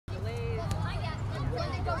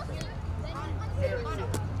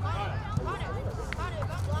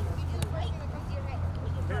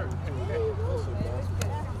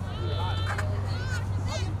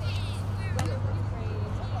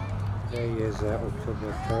Today is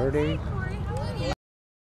October 30.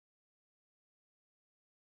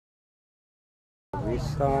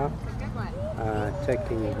 Vista,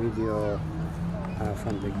 taking a video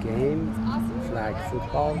from the game, flag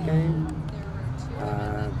football game.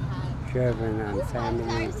 Children and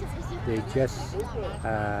family, they just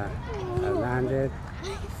landed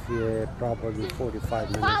probably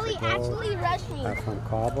 45 minutes ago from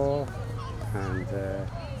Kabul, and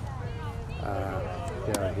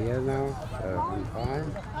they are here now on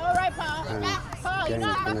time. All right, Paul. And Paul, the game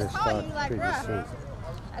is going to start pretty soon.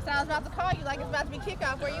 That sounds about to call you like it's about to be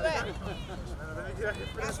kickoff. Where you at? Get it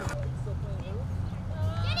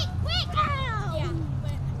quick now! Yeah.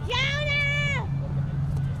 Jonah!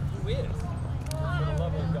 Who is? For the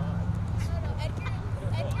love of God.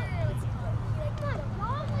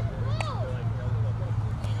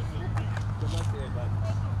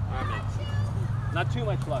 Not too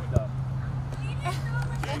much left up.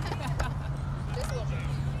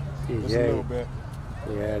 CJ,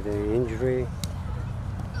 he had an injury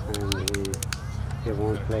and he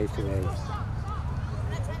won't play today.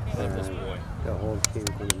 The whole team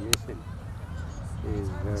gonna miss him. He's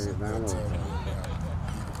very valuable.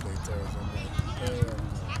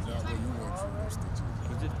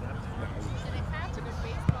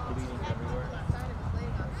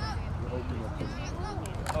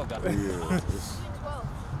 Oh, God.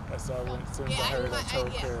 That's all when as soon as I heard that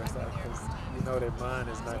told parents, because you know their mind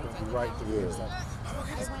is not going to be right to me. It's like,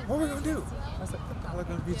 what are we going to do? I was like, y'all are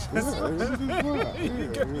going to be just fine.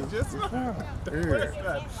 You're going to be just fine. Don't worry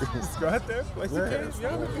about it. Just go out there, play your games.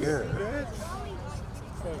 Y'all will be good.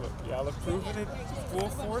 Y'all are proving it full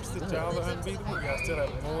force that y'all are unbeatable. Y'all still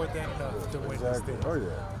have more than enough to win this thing. Oh,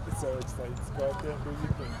 yeah. So it's like, just go out there and do your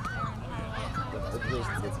thing.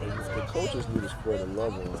 The coaches need to spread the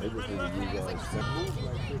love on. They just need to use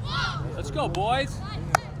guys. Let's go, boys.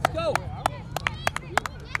 Let's go.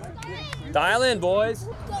 Dial in, boys.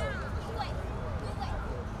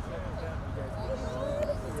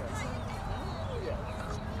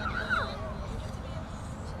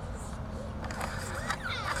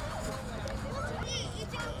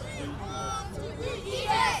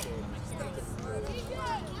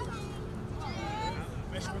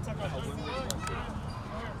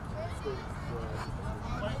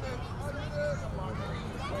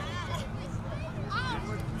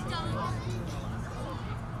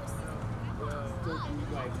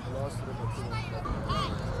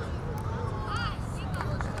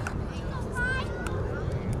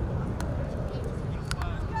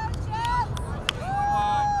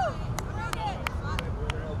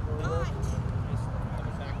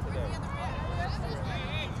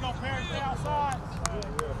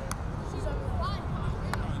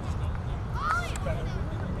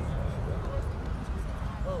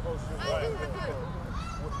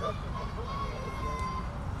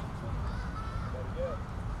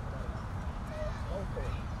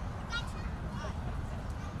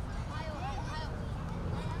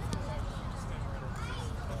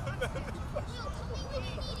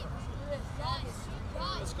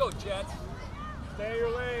 Let's go, Jets. Stay in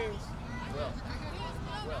your lanes. Will.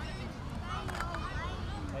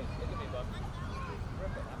 Hey, look at me, bub.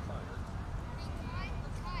 Rip it, have fun.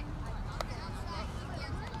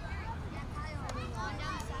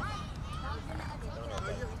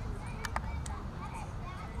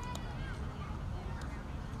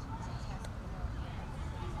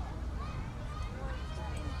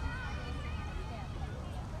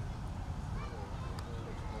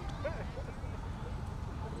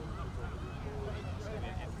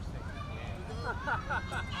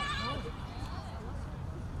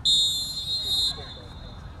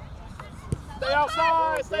 Stay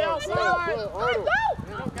outside! Stay outside! Go! Go!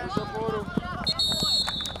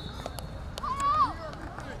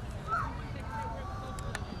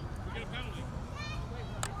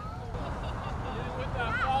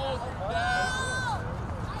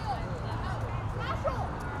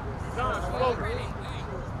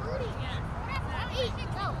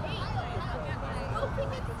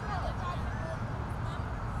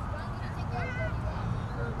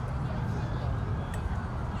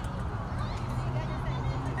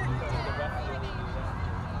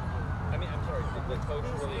 The coach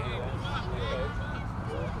really do that.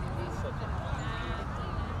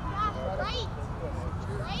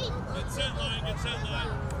 Get set line, get set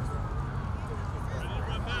line. Ready to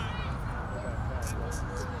run back.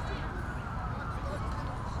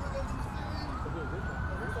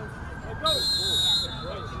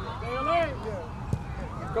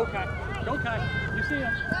 Go, Kai. Go, Kai. You see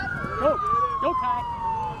him. Go. Go, Kai.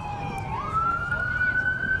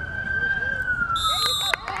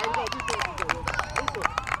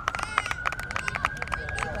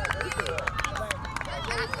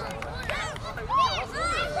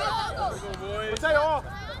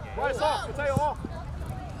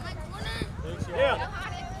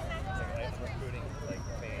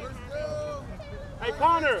 Hey,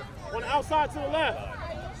 Connor, on the outside to the left.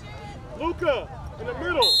 Luca, in the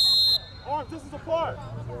middle. Arms distance apart.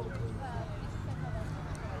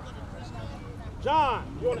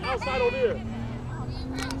 John, you're on the outside over there.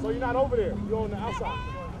 So you're not over there. You're on the outside.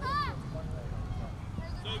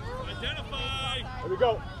 Identify. There we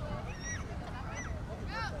go.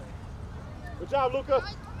 Good job, Luca.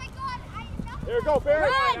 There we go,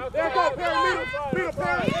 Perry. There we go, Perry. Meet him,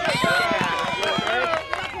 Perry.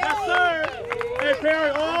 Yes, sir. Hey, Perry,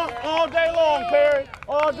 all day long, Perry.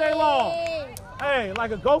 All day long. Hey,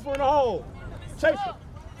 like a gopher in a hole. Chase him.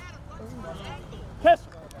 Catch him.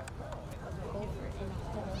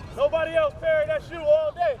 Nobody else, Perry. That's you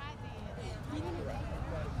all day.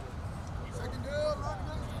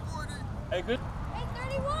 Hey, good. Hey,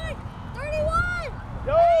 31! 31!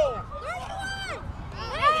 Yo! 31!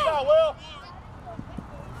 Good job, Will.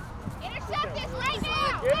 Intercept this right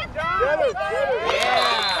now! Get it, John. Get it.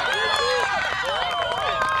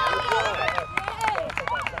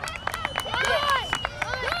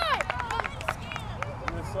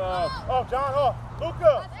 Oh, John,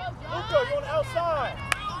 Luca, you're on the outside.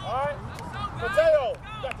 All right? Mateo,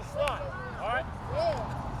 you got the slot. All right?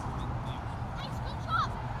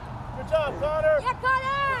 Good job, Connor. Yeah,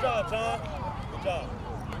 Connor! Good job, John. Good job.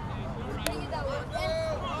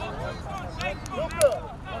 Luca,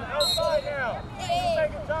 on the outside now. He's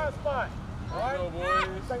taking John's spot. All right? Go,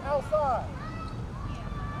 boys. Stay outside.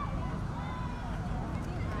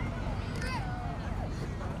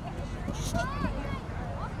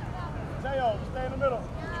 Mateo, stay in the middle.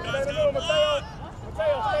 Stay in the middle, Mateo.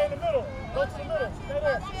 Mateo, stay in the middle. Go to the middle. Stay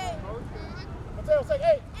there. Mateo, say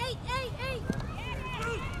 8. 8, 8, 8.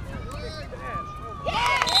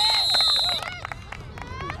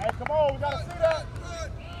 Hey, come on, we gotta see that.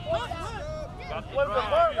 What is it,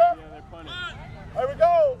 Burger? Here we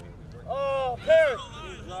go. Perry.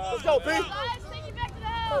 Let's go, B.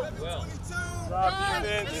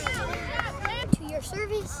 To your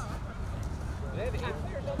service. I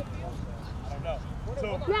don't know.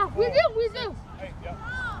 Yeah, we do. Hey, yeah.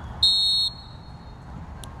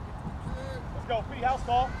 Let's go, P. House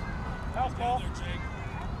call. House call.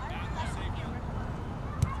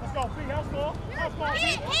 Let's go, P. House call. House call, P.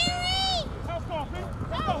 House call, P.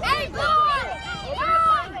 Let's go. Hey, boy!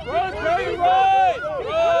 Run, Perry, run!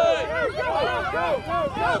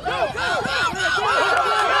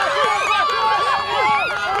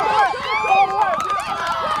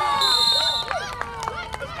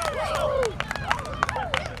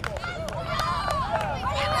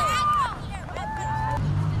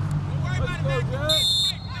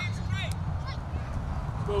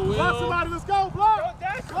 Block somebody, let's go, block!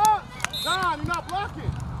 Block! John, you're not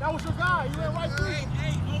blocking. That was your guy, he went right through.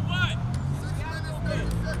 Hey, on what?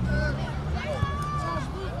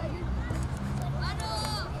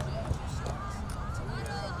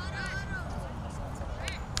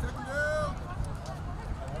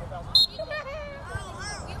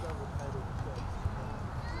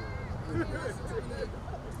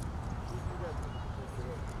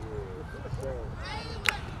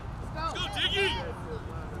 Let's go, Diggy!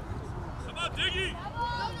 Come on, Diggy!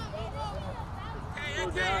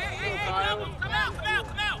 Hey, come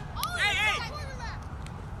out! Hey!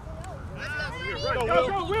 Go,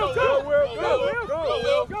 Will! Go, Will!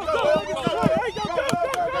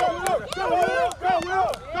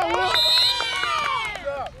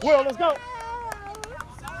 Will, let's go!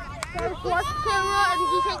 Camera, and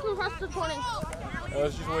you can't come across the 20.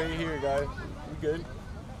 Let's just wait here, guys. We good.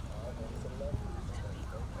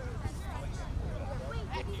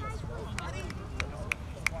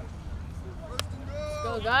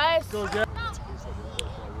 Go, guys. Go, guys.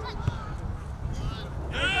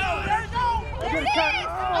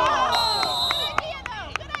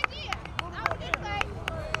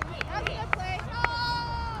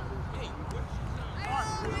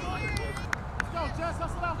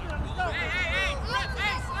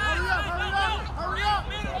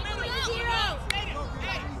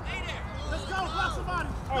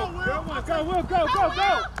 Go, Will, go!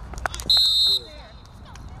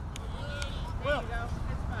 Will.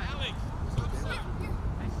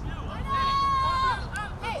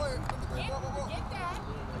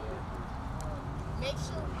 Make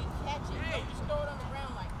sure we catch it. Don't just throw it on the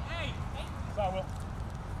ground like that. Sorry, Will.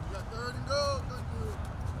 You got 3rd and goal.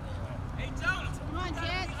 Hey, Jonas, Come on,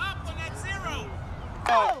 Jet. up on that 0.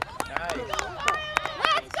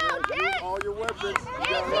 Let's go, Jet. All your weapons. You got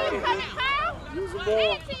Hand right to you, of coming, it. Kyle. Use them Hand all.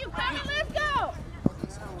 it to you, coming. Let's go.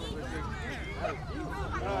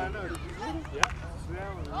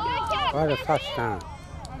 Good catch. What a touchdown.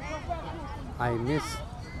 I missed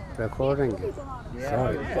the recording.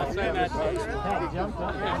 Sorry. I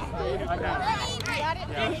got it.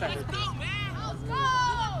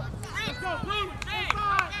 Let's go, Blue!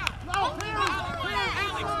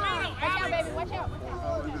 Watch out, baby. Watch out.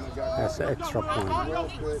 That's an extra point.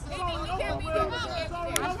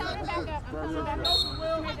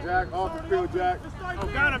 Jack, off the field, Jack. Oh,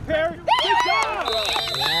 got him, Perry. Good job.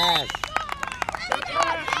 Yes. Good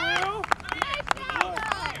pass, Will.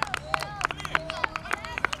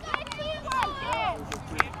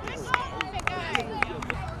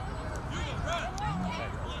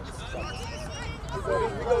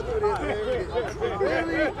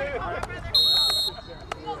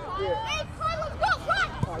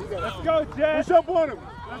 Let's go, Jack. Push up on him.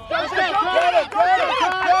 Let's go,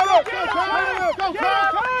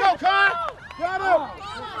 Get him.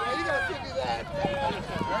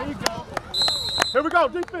 There you go. Here we go,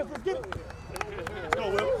 defense. Let's get it. Let's go,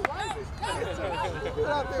 Will.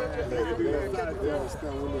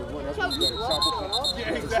 Yeah,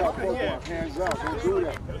 exactly. Yeah. Hands up. Don't do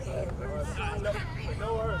that.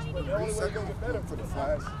 For the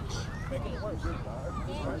flash. I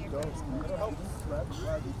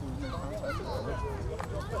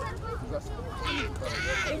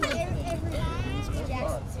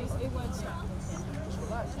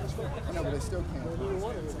know, but they still can't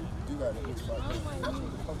do that.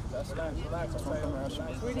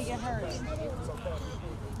 Where did he get hurt?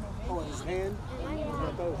 Oh, in his hand?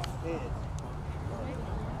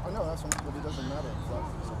 I know, that's what, but it doesn't matter.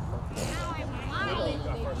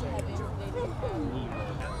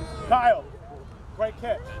 Kyle, great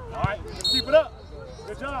catch. All right, let's keep it up.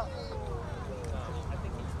 Good job.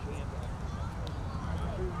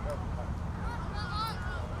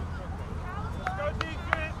 Let's go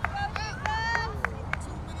defense.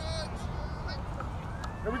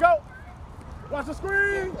 Here we go. Watch the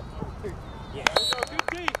screen. Yeah. Good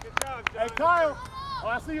deep. Good job, John. Hey, Kyle. Oh,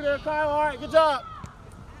 I see you there, Kyle. All right, good job.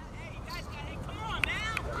 Hey, you guys got it. Come on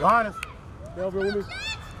now. Johannes, stay over here with me.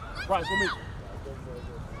 Price with me.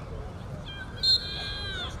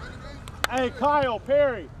 Hey, Kyle,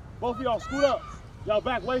 Perry, both of y'all scoot up. Y'all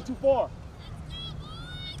back way too far.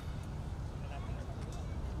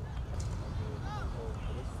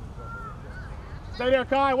 Stay there,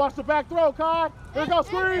 Kai. Watch the back throw, Kai. Here we go,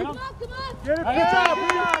 screen. Come on. Get it. Good job,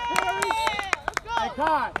 Perry. Hey,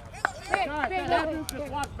 Kai. Hey, Kai, if that happens,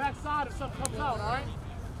 just watch backside if something comes out, all right?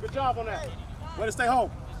 Good job on that. Way to stay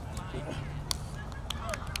home.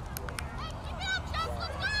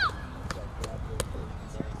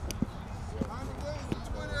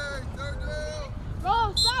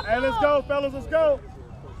 Hey, let's go, fellas, let's go.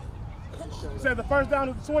 You said the first down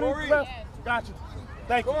is the 20 left? Gotcha.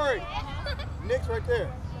 Thank you. Corey, Nick's right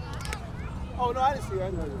there. Oh, no, I didn't see you. I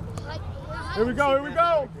know you. Here we go, here we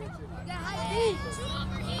go.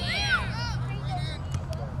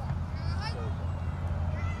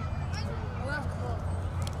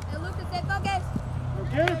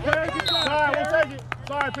 Get it, Perry. Good job. Sorry, we'll take it.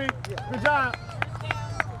 Sorry, Pete. Good job.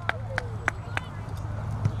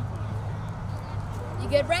 You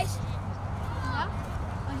good, Bryce?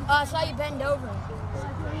 Oh, I saw you bend over.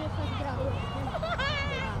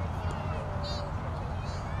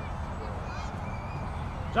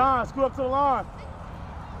 John, scoot up to the line.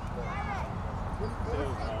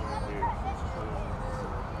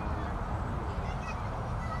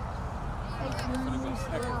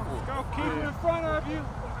 Go, keep it in front of you.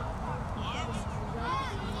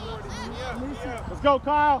 Let's go,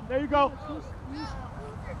 Kyle. There you go.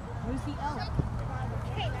 Where's the L?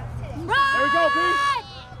 There you go, Pete.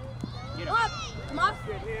 Come on. Come on.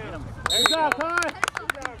 There you go, Kai.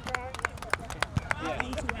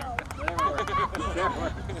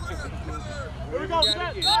 Here we go,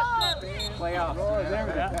 set. Playoffs. There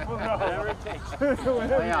we go. Whatever it takes.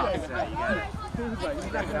 Playoffs.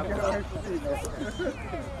 You got it.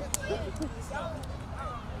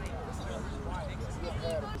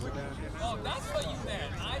 Oh, that's what you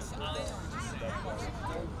meant.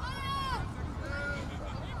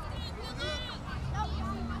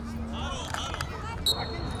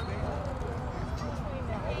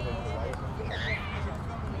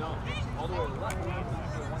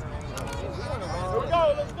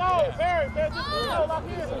 Let's go. Barry, man, just go, lock in.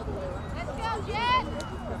 Let's go, Jet.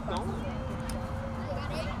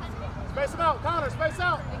 Space him out, Connor, space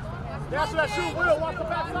out. Down to that shoot, Will. Watch the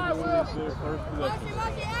backside, Will.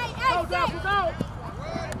 Go, Dash, look out.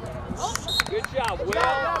 Good job, Will. Good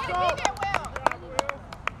job,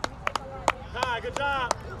 Kai, good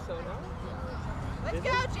job. Let's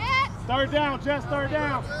go, Jet. Third down, Jess, third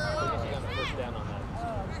down.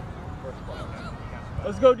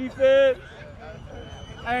 Let's go, defense.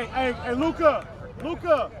 Hey, Luca,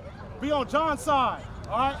 be on John's side.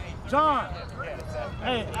 All right, John.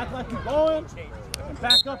 Hey, act like you're going and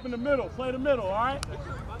back up in the middle. Play the middle, all right?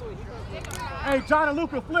 Hey, John and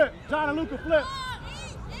Luca flip. John and Luca flip.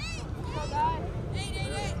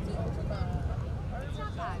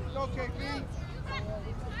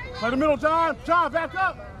 Play the middle, John. John, back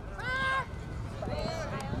up.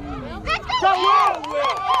 Go, Will!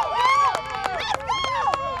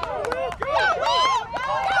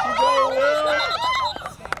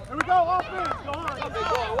 Here we go, offense. Go on. Big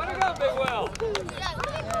Will. Way to go, Big Will.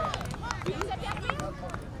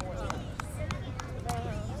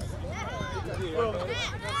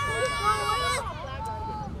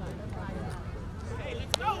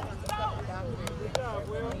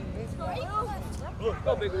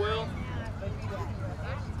 Go, Big Will.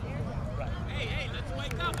 Hey, let's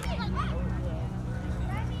wake up.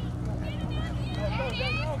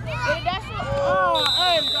 Oh,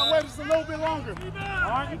 hey, you gotta wait just a little bit longer. All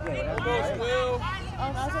right, Let's go, Will.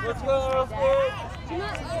 Let's go, Will.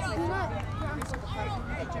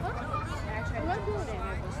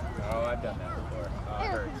 Oh, I've done that before.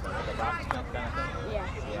 Hurts. Like a box jump kind of thing?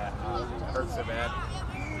 Yeah. Hurts so bad.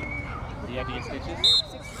 Do you have to get stitches?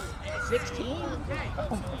 16?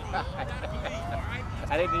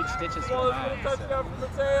 I didn't need stitches for mine. Touchdown for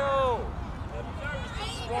Mateo.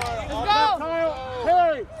 let's go. Kyle,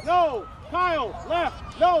 Harry, no. Kyle,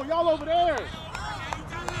 left. No, y'all over there.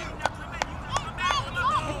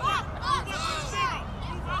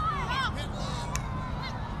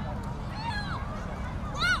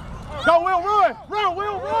 Go, Will, run! Run,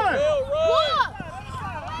 Will, run! Will, run!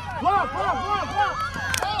 Block, block, block, block!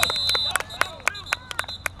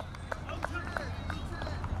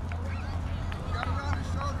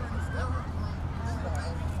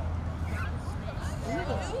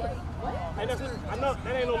 Hey, that's, I know,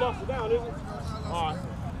 that ain't no loss down, is it? All right.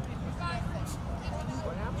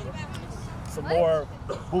 Some more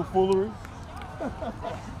buffoonery.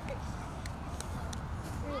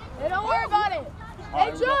 Hey, don't worry about it.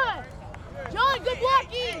 Hey, John! John, good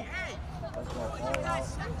blocking!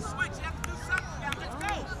 Switch, you have to do something now.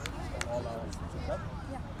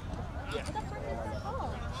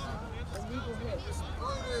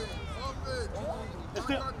 Let's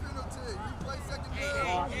go.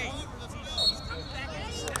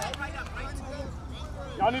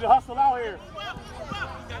 Y'all need to hustle out here.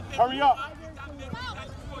 Hurry up.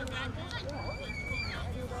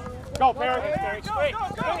 Go, Perry.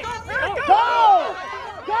 Go!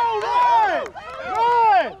 Go, run!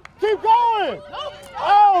 Run! Keep going!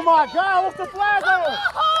 Oh my God, what's the flag on?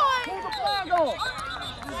 What's the flag on?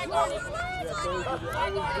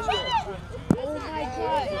 Oh my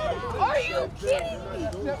God. Are you kidding me?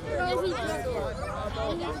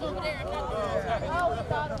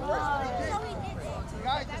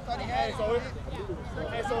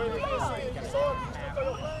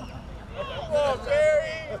 Come on,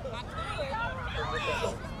 Barry.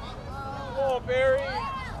 Come on, Barry.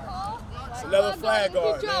 It's another flag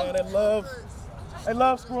guard, man. They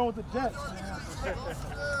love screwing with the Jets. That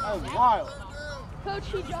was wild. Coach,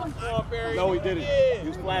 he jumped. Come on, Barry. No, he didn't. He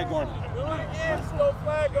was flag guarding. Do it again, slow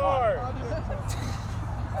flag guard.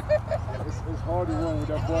 It's hard to run with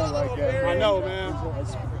that ball like that. I know, man.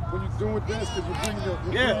 When you're doing this, because you're bringing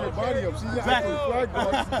your body up. See, you're Exactly. flag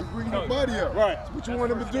guard, you're bringing your body up. Right. That's what you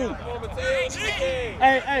want him to do. Come on, Mateo.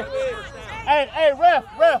 Hey, ref.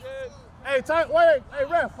 Hey,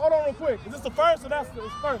 ref, hold on real quick. Is this the first or that's the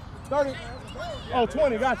first? 30? Oh,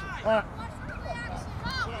 20, gotcha. All right.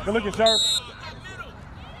 Good looking, Sheriff.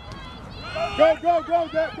 Go.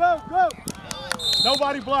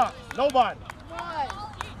 Nobody block. Nobody.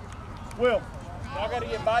 Will. Y'all got to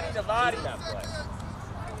get body to body.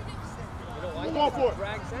 We're going for it.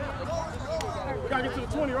 We got to get to the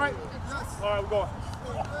 20, right? All right, we're going.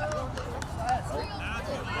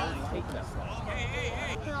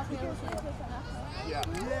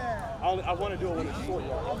 I want to do it when it's short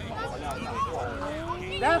yard.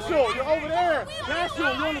 That's you. You're over there. That's you.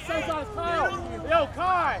 You're on the same side as Kyle. Yo,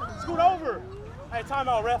 Kai, scoot over. Hey,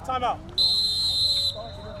 timeout, ref. Timeout.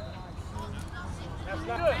 That's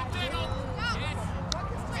not good.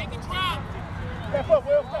 Take a drop. Step up,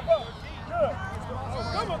 Will. Step up. Good.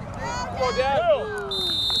 Come on. Come on, Dad.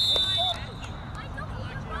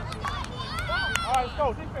 All right, let's go.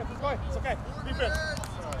 Defense. Let's go. It's okay. Defense.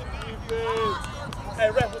 Hey,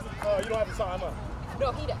 ref, you don't have the time, huh?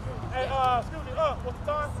 No, he does. Hey, excuse me, what's the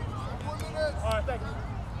time? 1 minute. All right, thank you.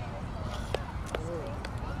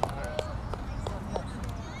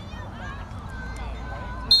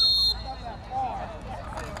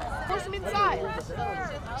 Push him inside.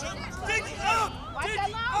 Dig up. Watch that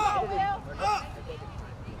line, Will.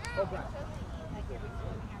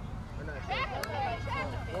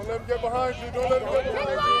 Don't let him get behind you. Don't let him get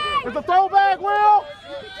behind you. It's a throwback, Will.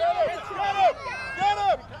 Get him. Get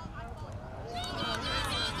him.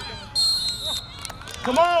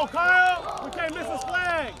 Come on, Kyle. We can't miss his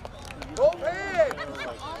flag. Go ahead.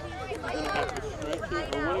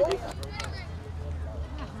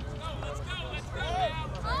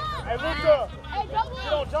 Hey, Luca.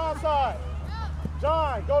 Get on John's side.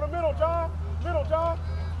 John, go to middle, John. Middle, John.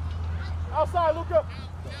 Outside, Luca.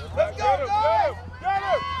 Let's go, guys. Get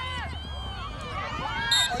him.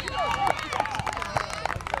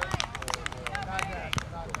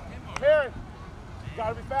 Perry, you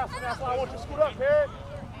gotta be faster. That's why I want you to scoot up, Perry.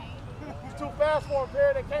 You're too fast for him,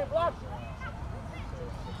 Perry. They can't block you.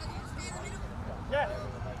 Yeah.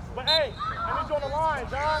 But hey, I need you on the line,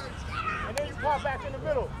 John. And then you pop back in the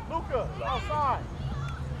middle. Luca, outside.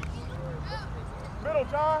 Middle,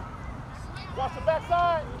 John. Watch the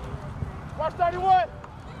backside. Watch 31.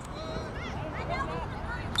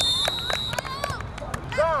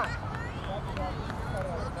 John.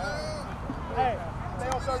 Hey, stay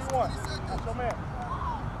on 31. That's your man.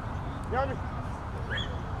 You hear me?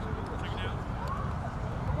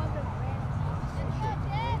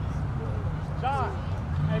 John,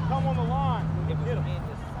 hey, come on the line. Get him.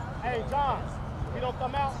 Hey, John, if you don't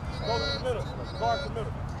come out, go to the middle. Guard the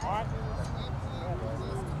middle. All right?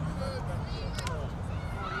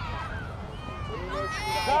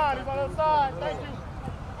 John, he's on the other side. Thank you.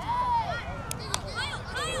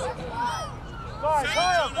 Sorry,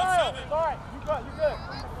 Kyle. Sorry. You good, you good.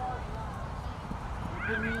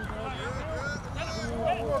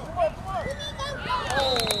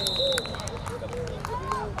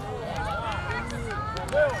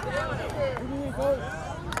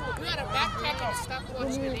 You got a backpack and stop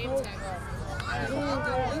watching the name tag.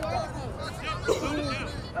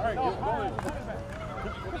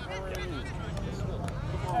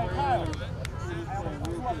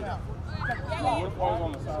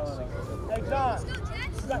 Hey, John,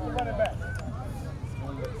 you got the running back.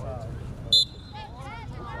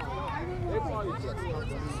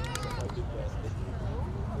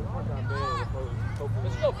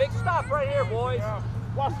 Let's go. Big stop right here, boys.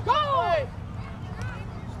 Watch the goal!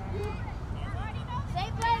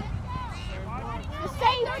 Same play. The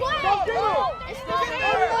same play. Go get him! It's the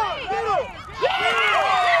same play. Get him!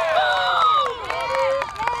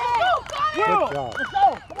 Good job. Let's go!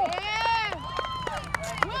 Come on!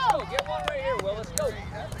 Will, get one right here, Will. Let's go.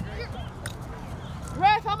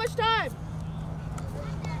 Ref, how much time?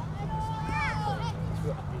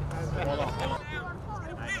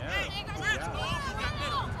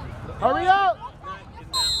 Hurry up! Not in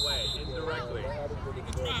that way, indirectly. Let's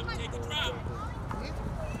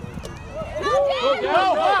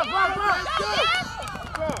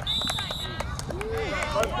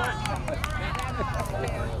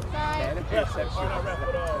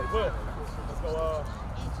go,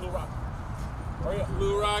 Blue Rock. Hurry up.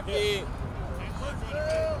 Blue Rocky.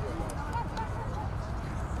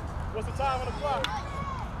 What's the time on the clock?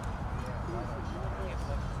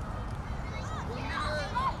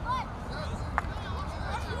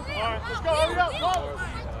 All right, let's go. Hurry up. Go.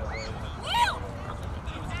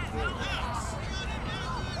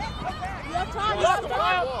 You have time. Go back to the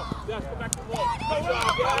wall.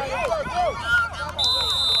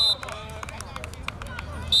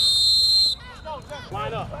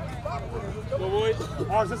 Line up. Go, boys.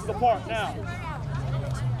 Ours, this is the park now.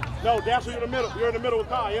 No, Dasher, you're in the middle. You're in the middle with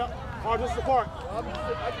Kyle, yep. Ours, this is the park.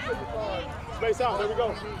 Space out. There we go.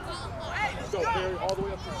 Let's go, Barry, all the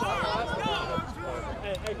way up to the side.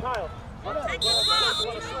 Hey, Kyle. Run a slant to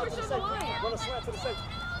the safety. Run a slant to the safety.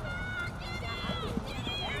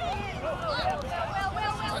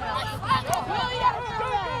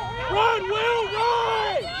 Run, Will,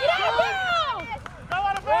 run! Go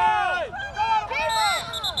out of bounds!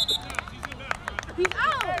 He's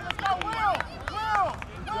out. Hey, let's go, Will! Will!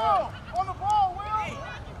 Go! On the ball, Will!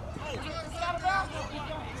 Is it out of bounds?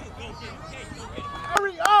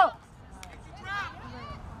 Hurry up!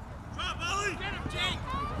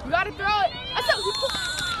 You gotta throw it. I said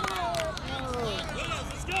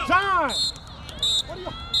John! What are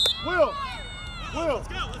you? Will!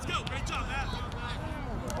 Let's go. Great job, Matt.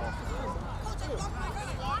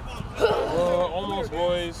 Almost,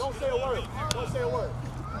 boys. Don't say a word. Don't say a word.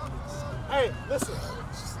 Hey, listen.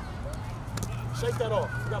 Shake that off.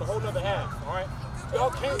 We got a whole nother half, all right?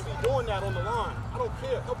 Y'all can't be doing that on the line. I don't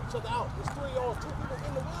care. Help each other out. There's 3 of y'all, 2 people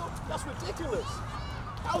in the wheel. That's ridiculous.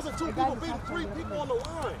 How is it 2 people beating 3 people on the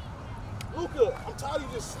line? Luca, I'm tired of you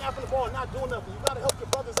just snapping the ball and not doing nothing. You got to help your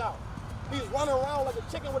brothers out. He's running around like a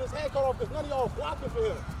chicken with his head cut off because none of y'all are blocking for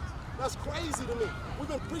him. That's crazy to me. We've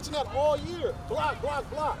been preaching that all year. Block, block,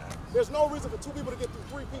 block. There's no reason for 2 people to get through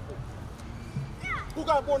 3 people. Who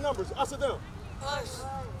got more numbers? Us or them? Us.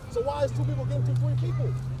 So why is 2 people getting through 3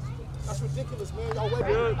 people? That's ridiculous, man. Y'all wait.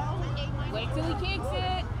 Good. Wait till he kicks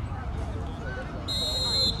it.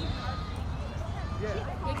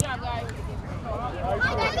 Good job, guys. Get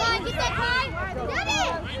that guy! Get that guy! Get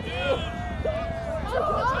it!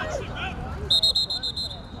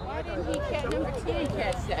 Why didn't he catch number 10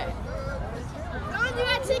 catch that? John, you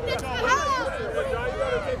gotta take that to the house! John, you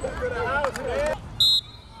gotta take that to the house, man.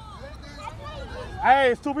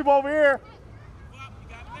 Hey, it's 2 people over here.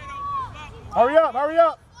 Hurry up, hurry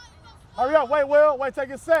up. Hurry up, wait, Will. Wait, take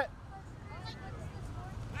it set.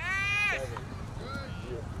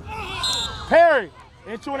 Perry,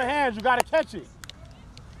 hit you in the hands. You got to catch it.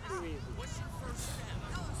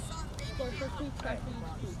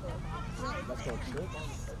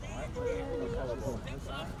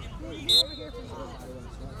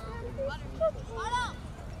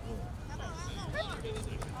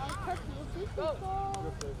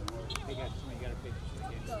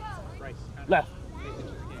 Left.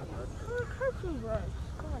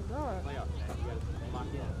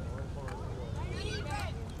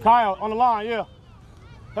 Kyle, on the line, yeah.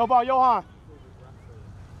 Help out Johan.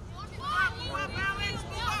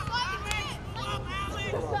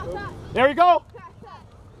 There you go.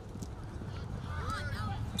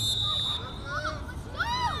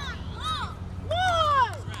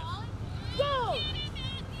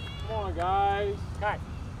 Come on, guys. Kai,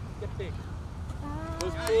 get big.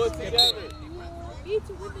 Let's pull it together.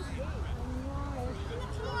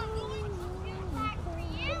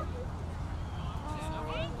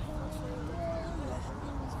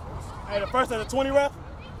 Hey, the first at a 20 ref?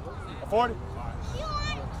 A 40?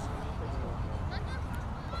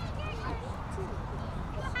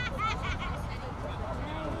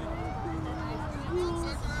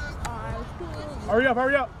 Hurry up,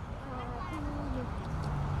 hurry up.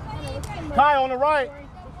 Kyle on the right.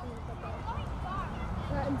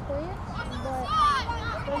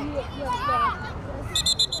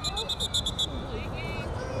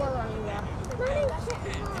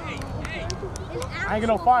 I ain't get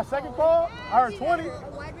no 5-second call. I heard 20. A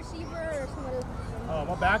wide receiver or somebody. Oh,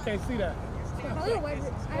 my bad. I can't see that. Probably a wide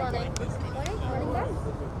receiver. Running back.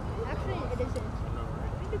 Actually, it isn't.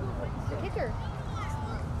 The kicker.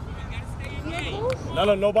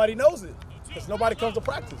 No, nobody knows it. Because nobody comes to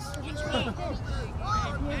practice.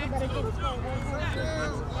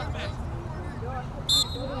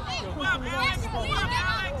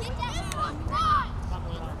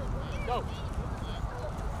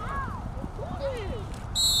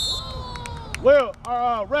 Will,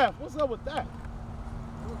 ref, what's up with that?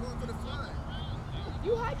 We're going for the flag.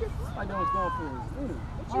 You had your flag. I know it's going for it.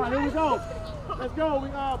 All right, here we go. Let's go. We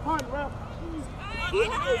punt, ref. He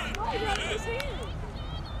had his flag out of his hand.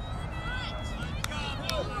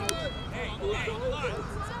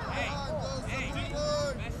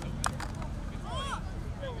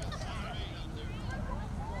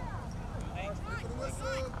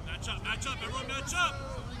 Match up, everyone match up.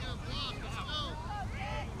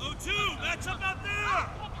 0-2, match up out there.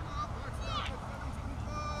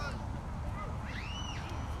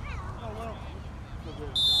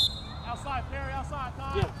 Outside, Perry, outside,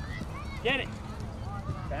 Tom. Yeah. Get it.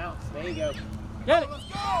 Bounce. There you go. Get it. Let's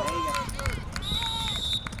go. There you go.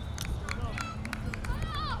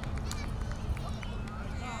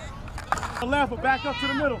 The left, but back up to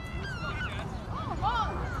the middle.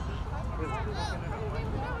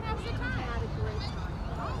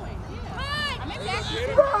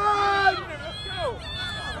 Run! Let's go.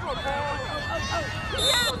 Come on, Paul.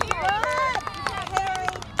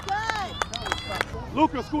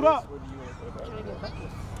 Luca, scoot up.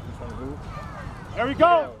 There we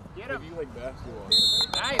go. Get him. You like basketball.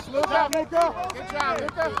 Nice, Good Luca. job, Luca. Good job,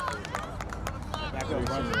 Luca. Back up,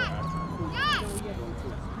 run.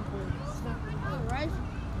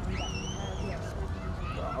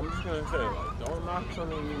 I'm just gonna say, like, don't knock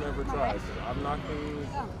something you never tried. I'm knocking.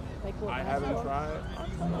 I haven't tried.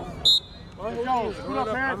 Let's go. Scoot up,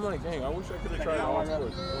 Parents. I'm like, dang, I wish I could have tried all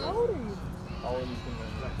sports. How old are you? How old are you thinking?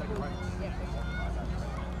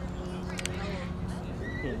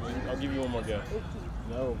 I'll give you one more guess.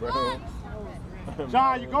 No, bro.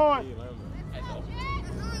 John, you going?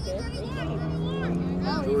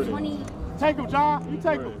 Oh, 20. Take him, John. You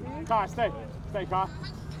take him. Kai, stay. Stay, Kai.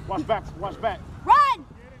 Watch back. Watch back. Run!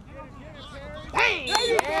 Hey!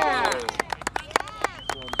 Yeah!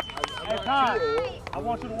 Hey, Kai, I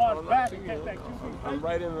want you to watch back and catch that QB. I'm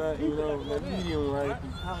right in that, you know, that medium, right?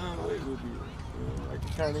 Kind of like with you. Like,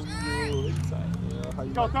 kind of give you a little insight, you know? How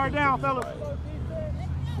you Go, third down, fellas.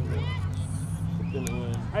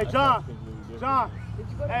 Hey, John. John.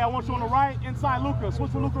 Hey, I want you on the right, inside Luca.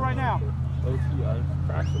 Switch to Luca right now.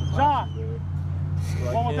 John.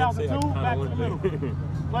 1,002, back to the middle.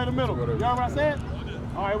 Play the middle. You heard what I said?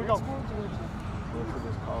 All right, here we go.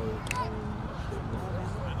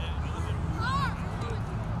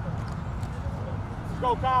 Let's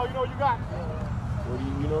go, Kyle. You know what you got. What do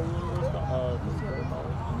you know what's UCLA?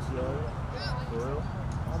 For real?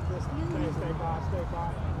 Stay by.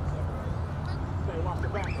 Stay, watch the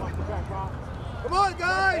back, Bob. Come on,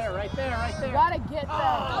 guys! Right there. Gotta get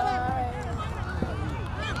that.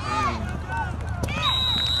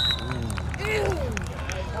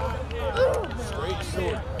 Straight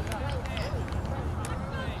short.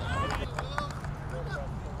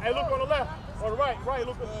 Hey, look on the left. On the right,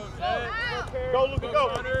 Luca. Go, Luca, go.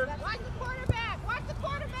 Watch the quarterback.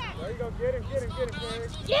 There you go. Get him, Gary.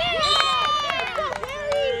 Yeah!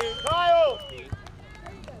 Kyle!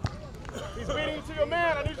 He's beating you to your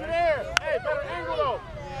man. I need you there. Hey, better angle, though.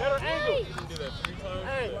 Better angle.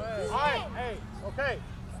 Hey, all right. Hey, okay.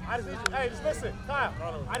 I just need you. Hey, just listen, Kyle.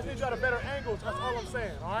 I just need you at a better angle. That's all I'm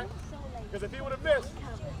saying, all right? Because if he would have missed,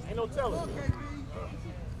 ain't no telling.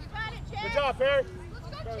 Good job, Perry.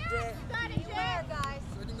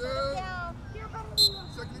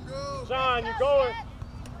 John, you're going.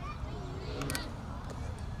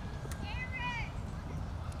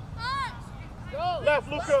 Left,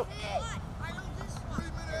 Luca.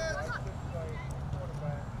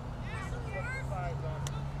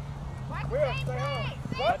 Will, stay home.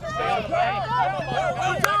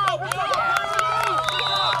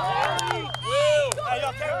 Hey,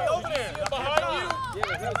 y'all can't be over there. Behind you.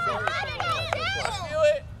 I feel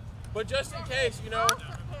it, but just in case, you know.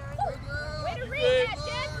 Way to read that,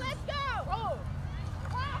 Jen. Let's go.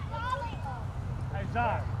 Hey,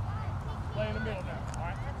 John. Play in the middle now, all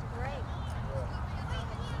right? That's great.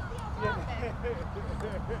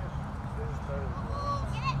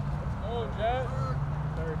 Oh, Jet.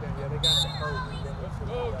 Third down, yeah, they got the first. Let's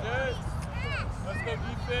go, Jet. Let's go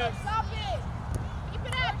defense. Stop it. Keep it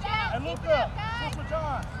up, Jack. Hey, Luca. Switch with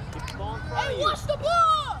John. Hey, watch the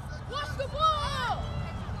ball. Watch the ball.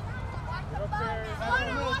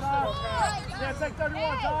 Yeah, take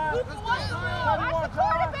 31, John. Luca, watch the ball. 31, Watch the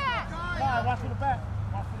quarterback. John, watch for the back.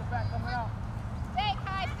 Watch for the back coming out. Stay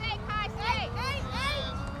high.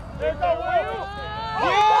 There you go, Will.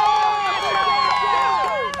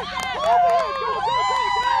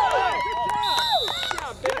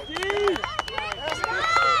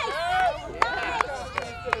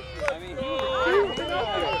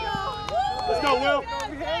 Let's go, Will.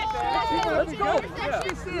 Let's go.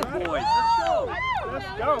 Boys, Let's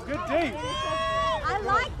go. Good D. I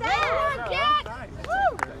like that. Jack.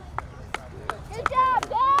 Woo. Good job,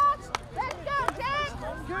 Jack. Let's go, Jack.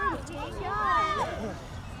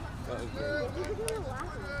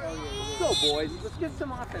 Let's go, boys. Let's get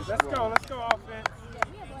some offense. Let's go offense. Yeah,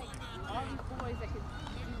 we have like all these boys that could do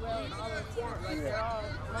well in all their sports. Like they're all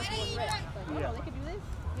multiple threats. Like, oh, they could do this.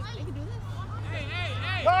 They could do this.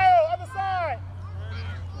 Kyle, other side.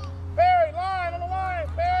 Barry, line on the line.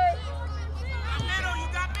 Barry.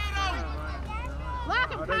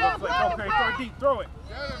 Lock him, There you Kyle. go. Okay, throw deep. Throw it.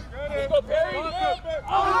 Let's go, Perry.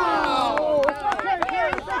 Oh, it's okay,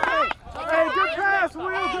 Barry. It's okay. Hey, good pass, Will.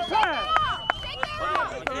 Good pass.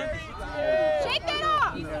 Shake that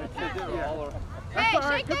off. Hey,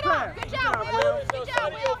 shake that off. Good job, Will. Good job,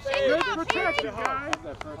 Will. Shake Good it off. protection, guys.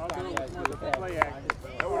 Play action.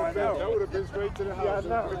 That would have been straight to the house. Yeah, I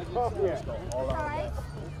know. Yeah. All right.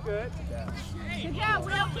 Good. Good job,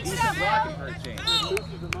 Will. Keep it up, Will.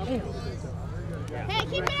 Hey,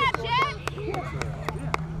 keep it up, Jack.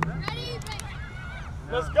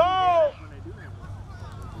 Let's go.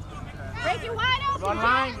 Break it wide open. Run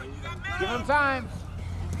line. Give him time.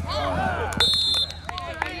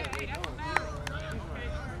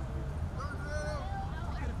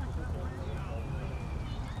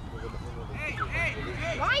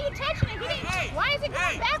 Why are you touching it? Why is it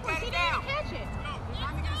going backwards? He didn't even catch it.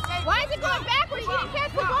 Why is it going backwards? He didn't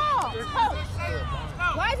catch the ball. Coach.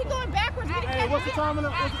 Why is it going backwards? He didn't catch Hey, what's the it. time of the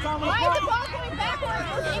Why is the ball going backwards?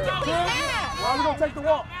 It was an incomplete pass. Why are we going to take the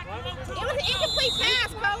walk? It was an incomplete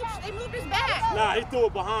pass, Coach. They moved his back. Nah, he threw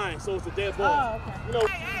it behind, so it's a dead ball. Oh, okay. You know.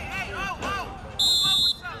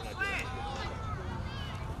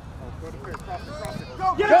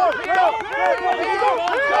 Go!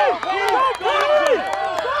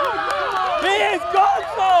 He is gone,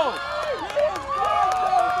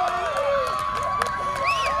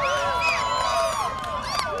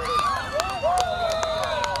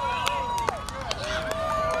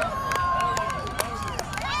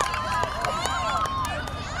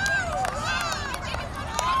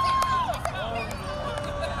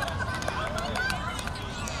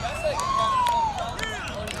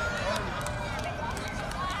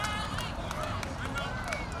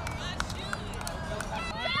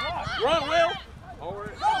 Run, Will.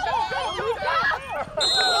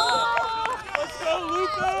 Let's go,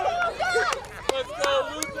 Luca. Let's go,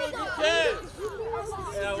 Luca. Good catch.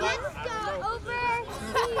 Yeah,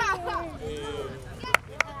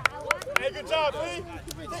 Hey, good job, Lee.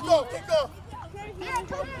 Kick off, kick off.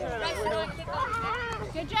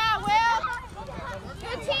 Good job, Will.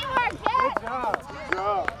 Good teamwork, kid. Good job. Good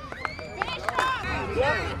job. Finish strong.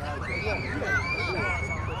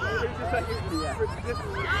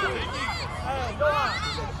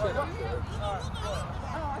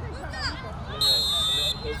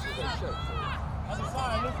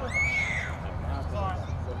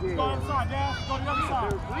 Go inside, Dad. Go to the other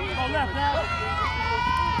side. Go left, Dad.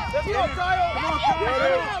 Let's go, Kyle. Come on,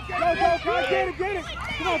 Kyle. Go, Kyle. Get it.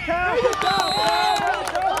 Come on, Kyle. Good job.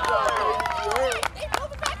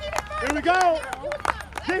 Here we go.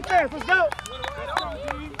 Defense, let's go.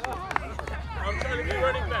 I'm trying to be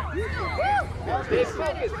running back. Stay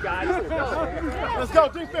focused, guys. Let's go,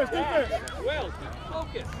 defense. Well,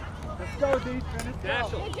 focus. Let's go, defense. Dash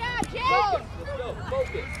him. Good job, Jake. Let's go,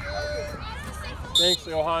 focus. Thanks,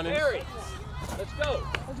 Johannes. Harry, let's go.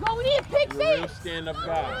 Let's go. We need a pick You're a real six. stand-up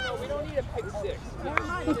guy. No, we don't need a pick six. Never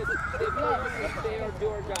mind. Stay or do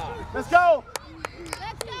our job. Let's go.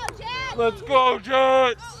 Let's go, Jack. Let's go,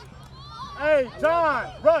 Jets. Hey, John,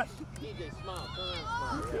 rush. DJ, smile. Turn around,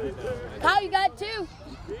 smile. Kyle, you got two.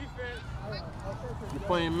 You're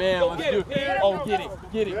playing man. Let's do it. Oh, get it.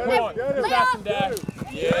 Come on. Get it. Pass him, Dash.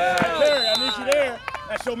 Yeah. Terry, I need you there.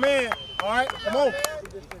 That's your man. All right, come on.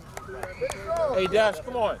 Hey, Dash,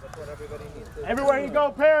 come on. Everywhere you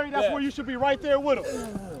go, Perry, that's Yeah. where you should be right there with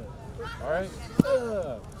him. All right.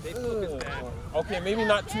 Stay focused, Dad. Okay, maybe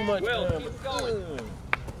not too much. Will, keep going.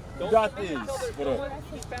 You got this. What up?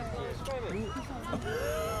 Keep passing on the scrimmage.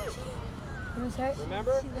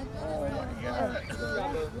 Remember?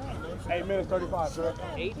 Hey, minutes 35, sir.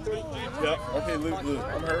 8:35. Yep. Okay, Luke.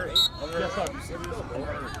 I'm hurt. Yes, sir.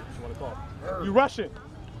 You rushing.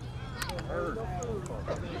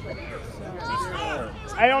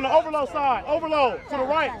 Hey, on the overload side. Overload. To the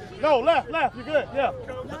right. No, left. You're good. Yeah.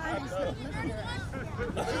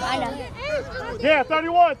 I know. Yeah,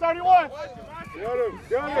 31. Leon,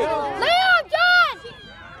 John!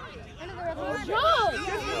 John!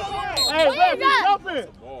 Hey, left, he's jumping.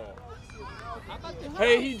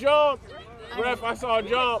 Hey, he jumped. Ref, I saw a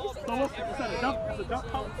jump. So what's that? A jump? It's a jump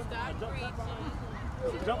cut?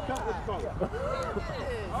 It's a jump cut? What's it called?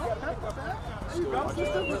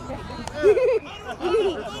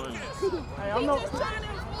 Hey, I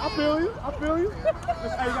feel you.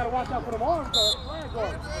 Hey, you gotta watch out for them arms, though.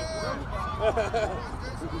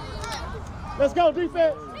 Let's go,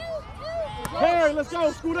 defense. Perry, let's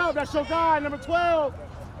go. Scoot up. That's your guy, number 12.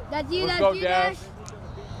 That's you, Let's that's go, you, Dash. Dash.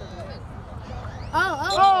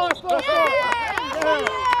 Oh, let's go. Yeah.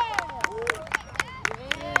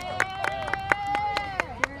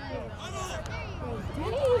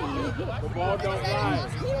 The ball don't lie.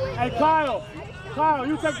 Hey, Kyle,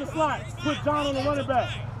 you take the slot. Put John on the running back.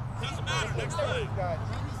 Doesn't matter. Next play.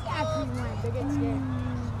 They get scared.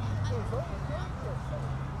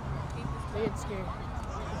 They get scared.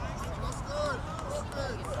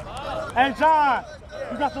 Hey, John,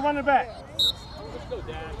 you got the running back. Let's go,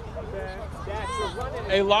 Dad. Dad, you're running.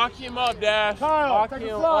 Hey, lock him up, Dash. Kyle, Lock take him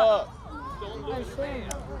a slot. up. Don't lose the man.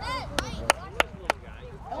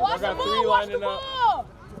 Watch the got ball, three watch the lining up. ball.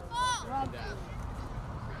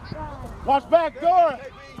 Watch back door.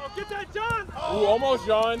 Get that, John. Ooh, almost,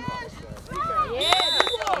 John. Yeah.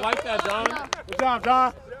 I like that, John. Good job,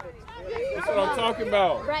 John. That's what I'm talking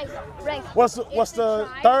about. Right. What's the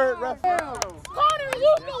third ref? Connor,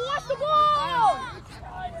 Luca, watch the ball.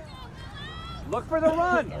 Look for the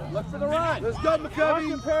run. Let's go, McCovey.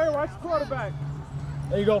 Watch Perry. Watch the quarterback.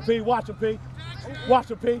 There you go, P. Watch him, P. Watch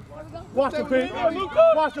him, P. Watch him, P. Watch him, P.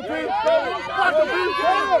 Watch him, P.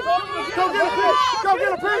 Go get him, P. Go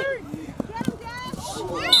get him, P.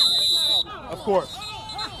 Of course.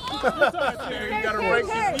 Terry, you gotta break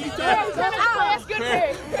his knee down. That's good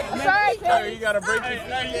pick. Sorry, Terry, you gotta break his knee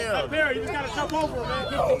Hey, down. Perry, you just gotta jump over him, man.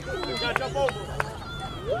 You gotta jump over him.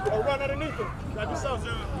 Or run underneath him. Gotta do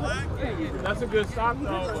something. That's a good stop,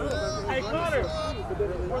 though. Hey, Connor.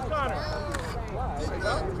 Where's Connor?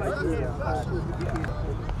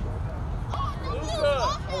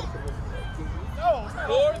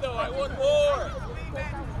 More, though. I want more.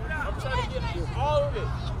 I'm trying to get all of it.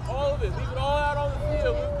 Leave it all out on the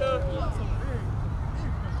field, Luca.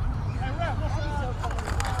 Hey, ref,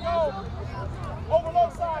 go.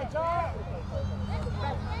 Overload side, John.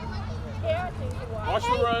 Watch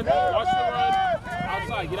the run.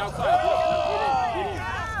 Outside. Get outside.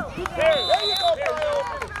 Get in. There you go, Kyle.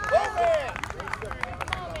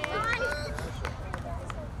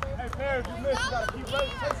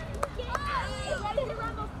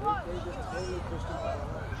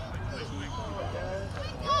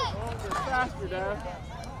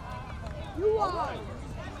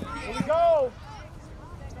 Here we go.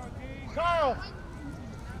 Kyle.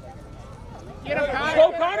 Get him, Connor.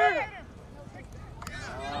 Go, Connor.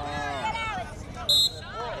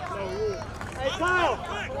 Hey, Kyle,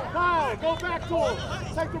 go back to him.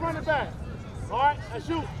 Take the running back. All right, that's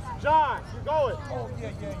you. John, you're going. Oh,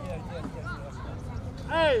 yeah.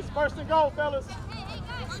 Hey, it's first and goal, fellas.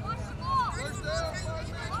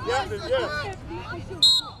 Yeah.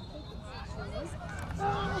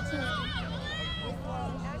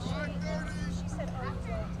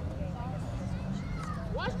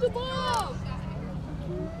 Watch the ball.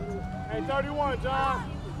 Hey, 31, John.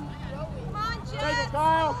 Come on, Jeff. Take him,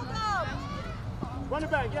 Kyle. Run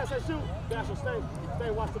it back. Yes, that's you. Dasher, stay.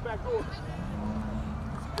 Watch the back door.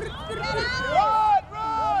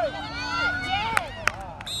 Run!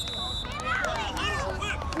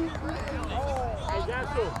 Hey,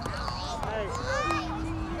 Dasher. Hey.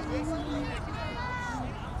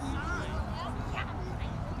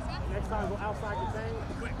 Next time, go outside the chain.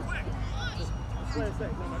 Quick. Just play it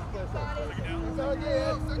safe. Let's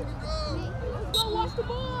go watch the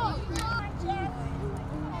ball.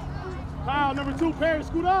 Kyle, number 2, Perry,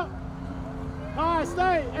 scoot up. Kai,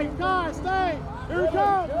 stay. Hey, Kai, stay. Here we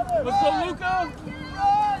go. Let's go, Luca.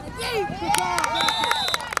 Good job,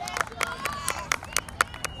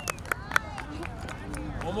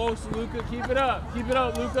 Almost, Luca. Keep it up,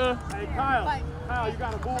 Luca. Hey, Kyle, you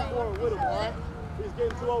got to move more with him, all right? He's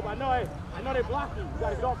getting too over. I know they blocked you. You got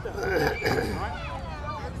to get off that. All right?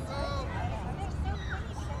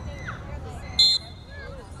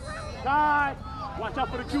 Kai, watch out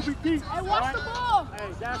for the QB key. Hey, watch the ball.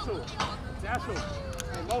 Hey, Dasher.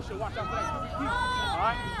 Hey, motion, watch out for that QB key. All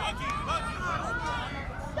right?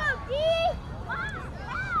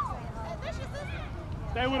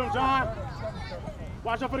 Stay with him, John.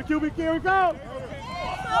 Watch out for the QB key. Here we go.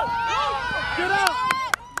 Get up.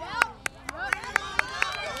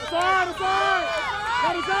 It's all right.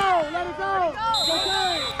 Let it go. It's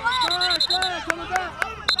okay. Stay. Coming back.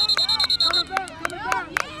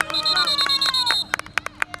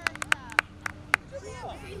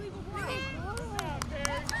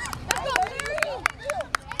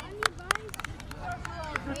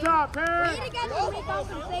 Good job, Perry. Way to get the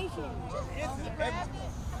recompensation.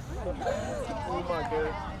 Move on,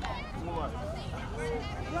 Perry. Move on.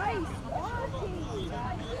 Rice,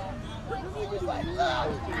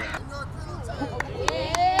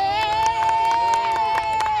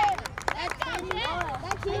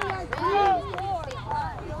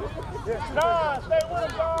 John, stay with him,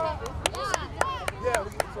 John. Yeah,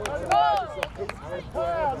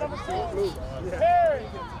 number 2. Perry.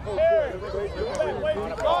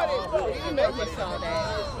 You make me saw that.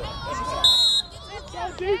 Go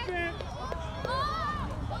defense.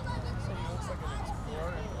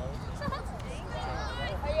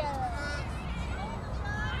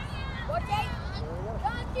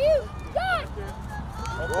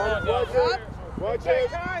 Watch it.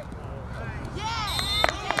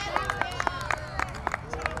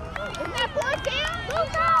 Isn't that fourth down?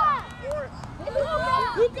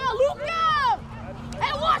 Luca!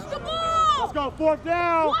 Hey, watch the ball! Let's go, 4th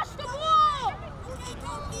down. Watch the ball!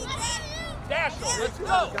 Dasher, let's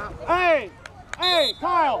go. Hey,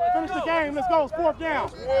 Kyle, finish the game. Let's go. It's 4th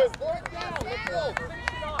down.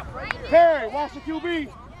 Perry, watch the QB.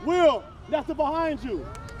 Will, that's it behind you.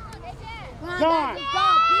 John,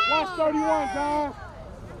 watch 31, John.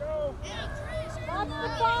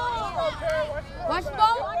 Watch the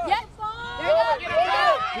ball. Yes.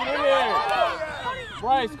 Get in there.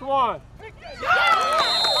 Bryce, come on.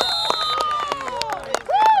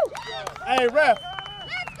 Hey, ref.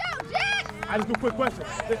 Let's go, Jack. I just do a quick question.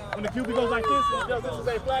 When the QB goes like this is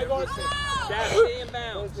a flag on it. That's stay in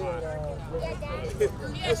bounds. He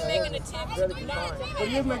is making an attempt to do not. But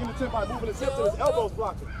he is making an attempt by moving his hip to his elbows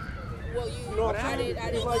blocking. Well, You know what I'm saying? I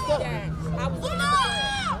didn't Like see that. that. I was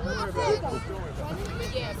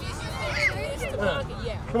yeah, if he's to block it,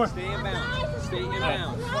 yeah. Come on. Stay in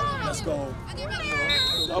bounds. Let's go.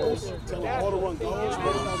 Doubles. Tell them all to run doubles.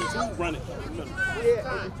 1,2. Run it.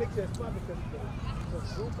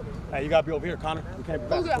 Hey, you gotta be over here, Connor. You can't be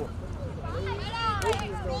back and forth.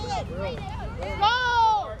 Go!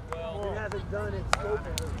 He hasn't done it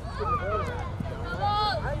scoping.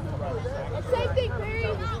 Same thing, Perry.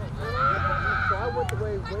 So I went the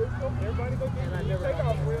way Wade go. Everybody go get it. And I never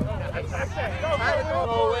got it. Go,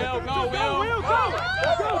 Will. Go!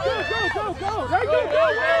 There you go,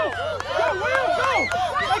 Will! Go!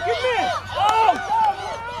 Make it miss! Oh!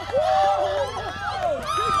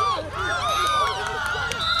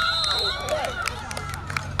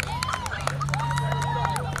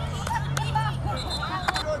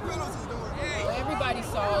 Everybody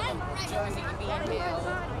saw the jersey being held.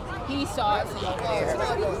 He saw it from over there.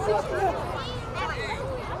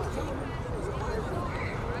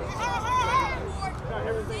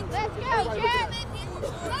 Let's go, Jet!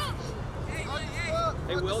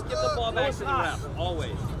 Hey, Will, give the ball back to the ref.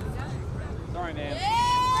 Always. Sorry, man.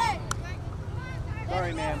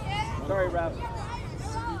 Sorry, man. Sorry, ref.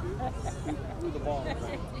 Threw the ball.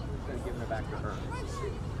 Instead of giving it back to her.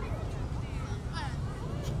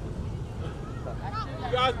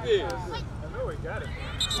 You got this. I know he got it.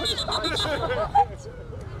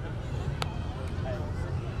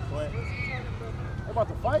 They about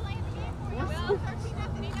to fight?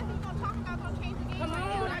 Come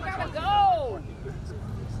on, I gotta go!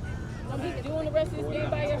 Don't be doing the rest of this game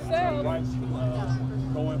by yourself. Right,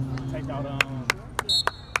 go and take out,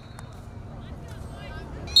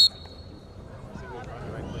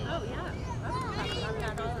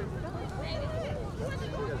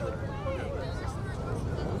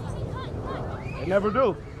 They never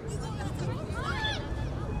do.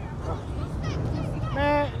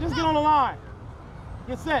 Man, just get on the line.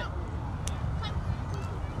 Get set.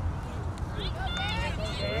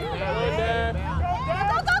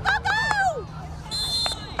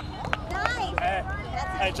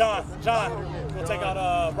 Hey, John, go take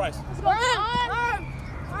out Bryce. So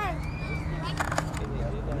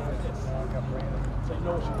you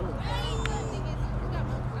know what you're doing.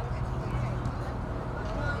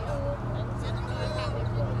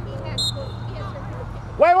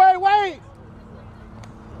 Wait!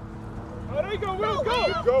 Oh, there you go, Will,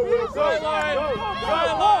 go! Go! Sideline!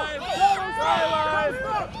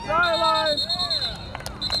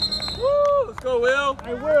 Woo! Let's go, Will!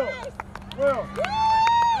 Hey, Will! Hey,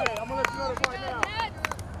 I'm gonna let you know this right now.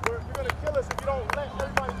 You're gonna kill us if you don't let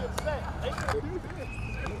everybody get set. They should do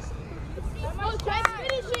this. Come on, try to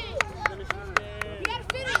finish it! Finish this game. You gotta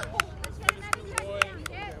finish!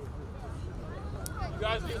 You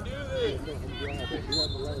guys can do this.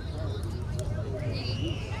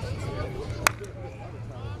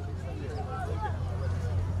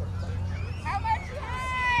 How much you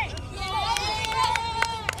hate?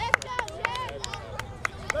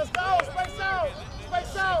 Let's go! Space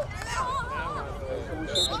out!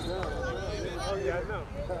 Oh, yeah, I know.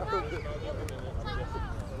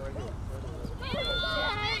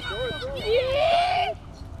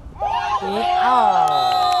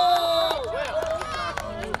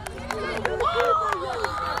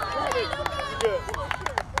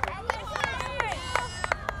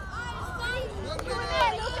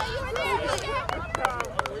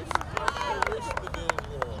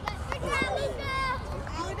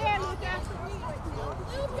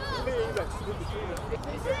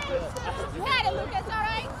 You had it, Lucas, all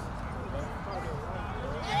right?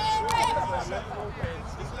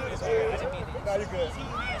 No, you're good.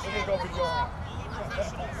 We're gonna go for your arm.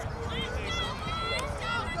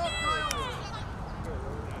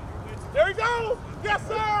 There we go! Yes,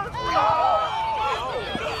 sir!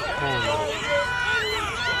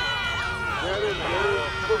 There it is.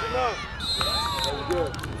 Pushing up. That was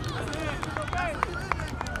good.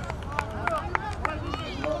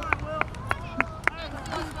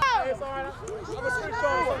 Hey, it's all right. I'm gonna switch on.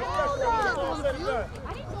 I didn't go on the field.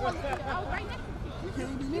 I was right next to you. You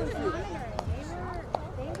can't be near the field. You're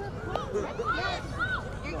smoking, yes.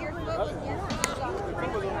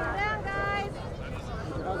 Bring it down, guys.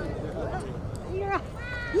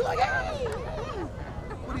 You look at me.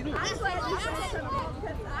 What do you do? I'm glad you said something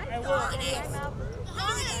because I saw it in my mouth.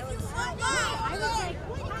 I was like,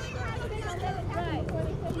 what time has it been on the other side? So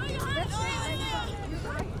they said, that's right.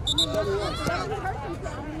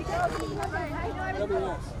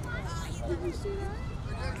 Did you see that?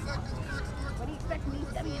 What do you expect me to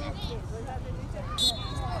WNS is?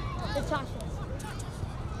 The Joshua.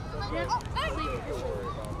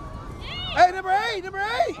 Hey, number 8!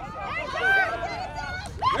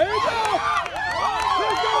 There you go!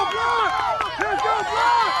 Let's go, block!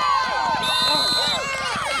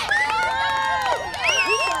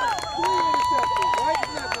 Right?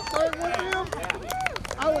 Isn't that the third one for him?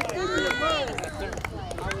 I would think you would learn.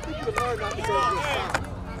 Not to go to this time.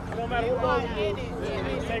 No matter what ball you do,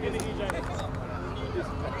 he's taking the EJ.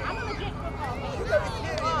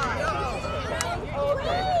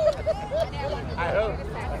 I hope.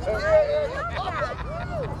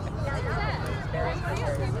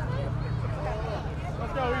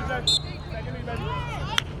 Let's go, EJ. Take it, baby.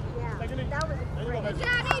 Take it. There you go, baby.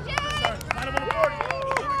 Line up on the 40. Here we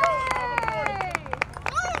go.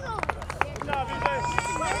 Good job, EJ.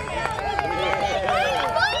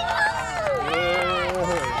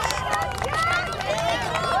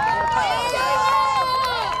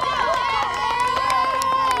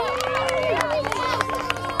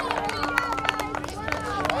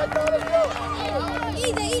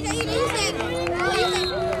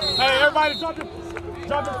 everybody drop your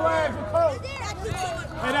flags and coats.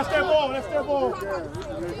 Hey, that's their ball. That's their ball.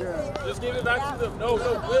 Just give it back to them. No,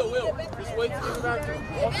 Will. Just wait to give it back to them.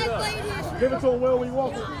 Walk it up. Give it to him, Will, when you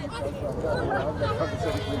walk it.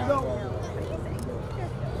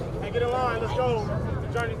 Hey, get in line. Let's go. The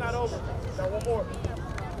journey's not over. Got one more.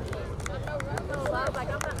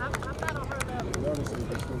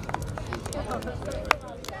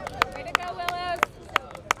 Way to go, Willows.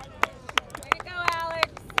 Way to go, Alex.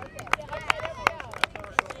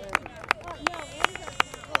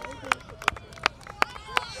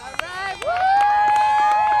 All right, woo!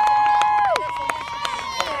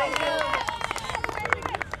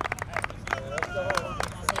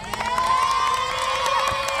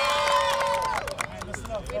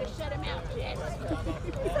 Way to shut him out, Jet.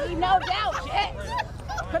 Leave no doubt, Jet.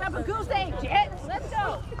 Put up a goose egg, Jet. Let's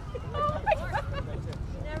go. Oh my God.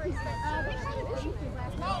 They started the YouTube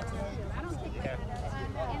last night. I don't think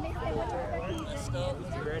and they said, what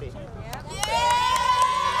You ready?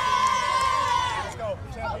 Let's go.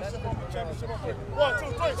 Championship. 1, 2,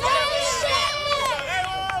 3. Hey,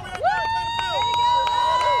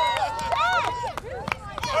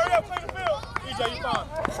 hurry up, play the field. EJ, you fine.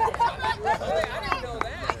 I didn't know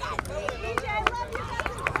that. EJ, I love you.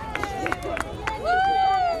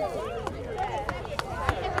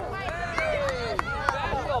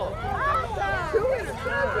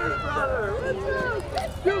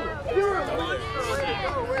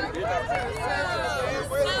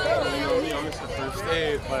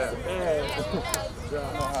 Hey, but I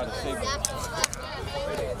don't know how to say that.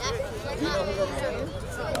 There's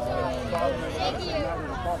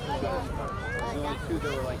only two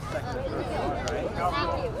that were like second or third one, right?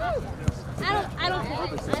 I don't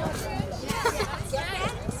think.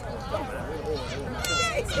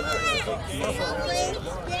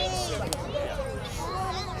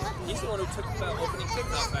 He's the one who took the opening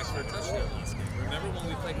kickoff back for a touchdown last game. Remember when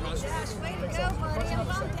we played crossroads?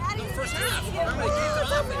 No, first half. Remember they kicked it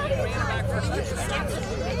off and they ran it back for a touchdown.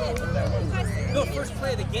 No, first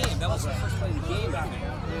play of the game. That was the first play of the game back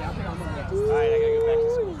there. All right, I gotta go back to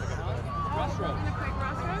school. Crossroads.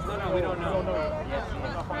 No, we don't know.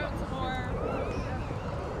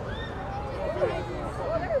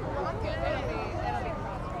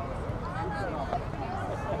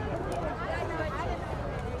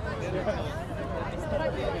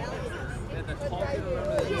 And the talking,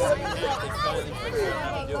 remember that they finally figured out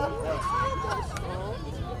how to do it.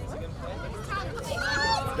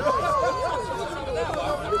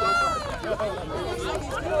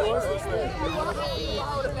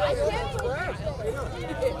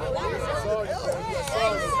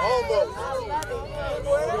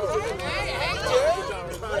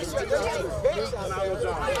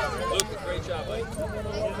 Luke, great job, buddy.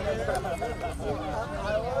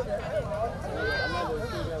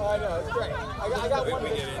 I know, it's great. I got one. We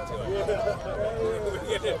get into it.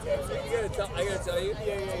 I gotta tell you,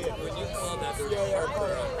 when you called that, there was a heart for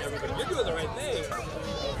everybody. You're doing the right thing.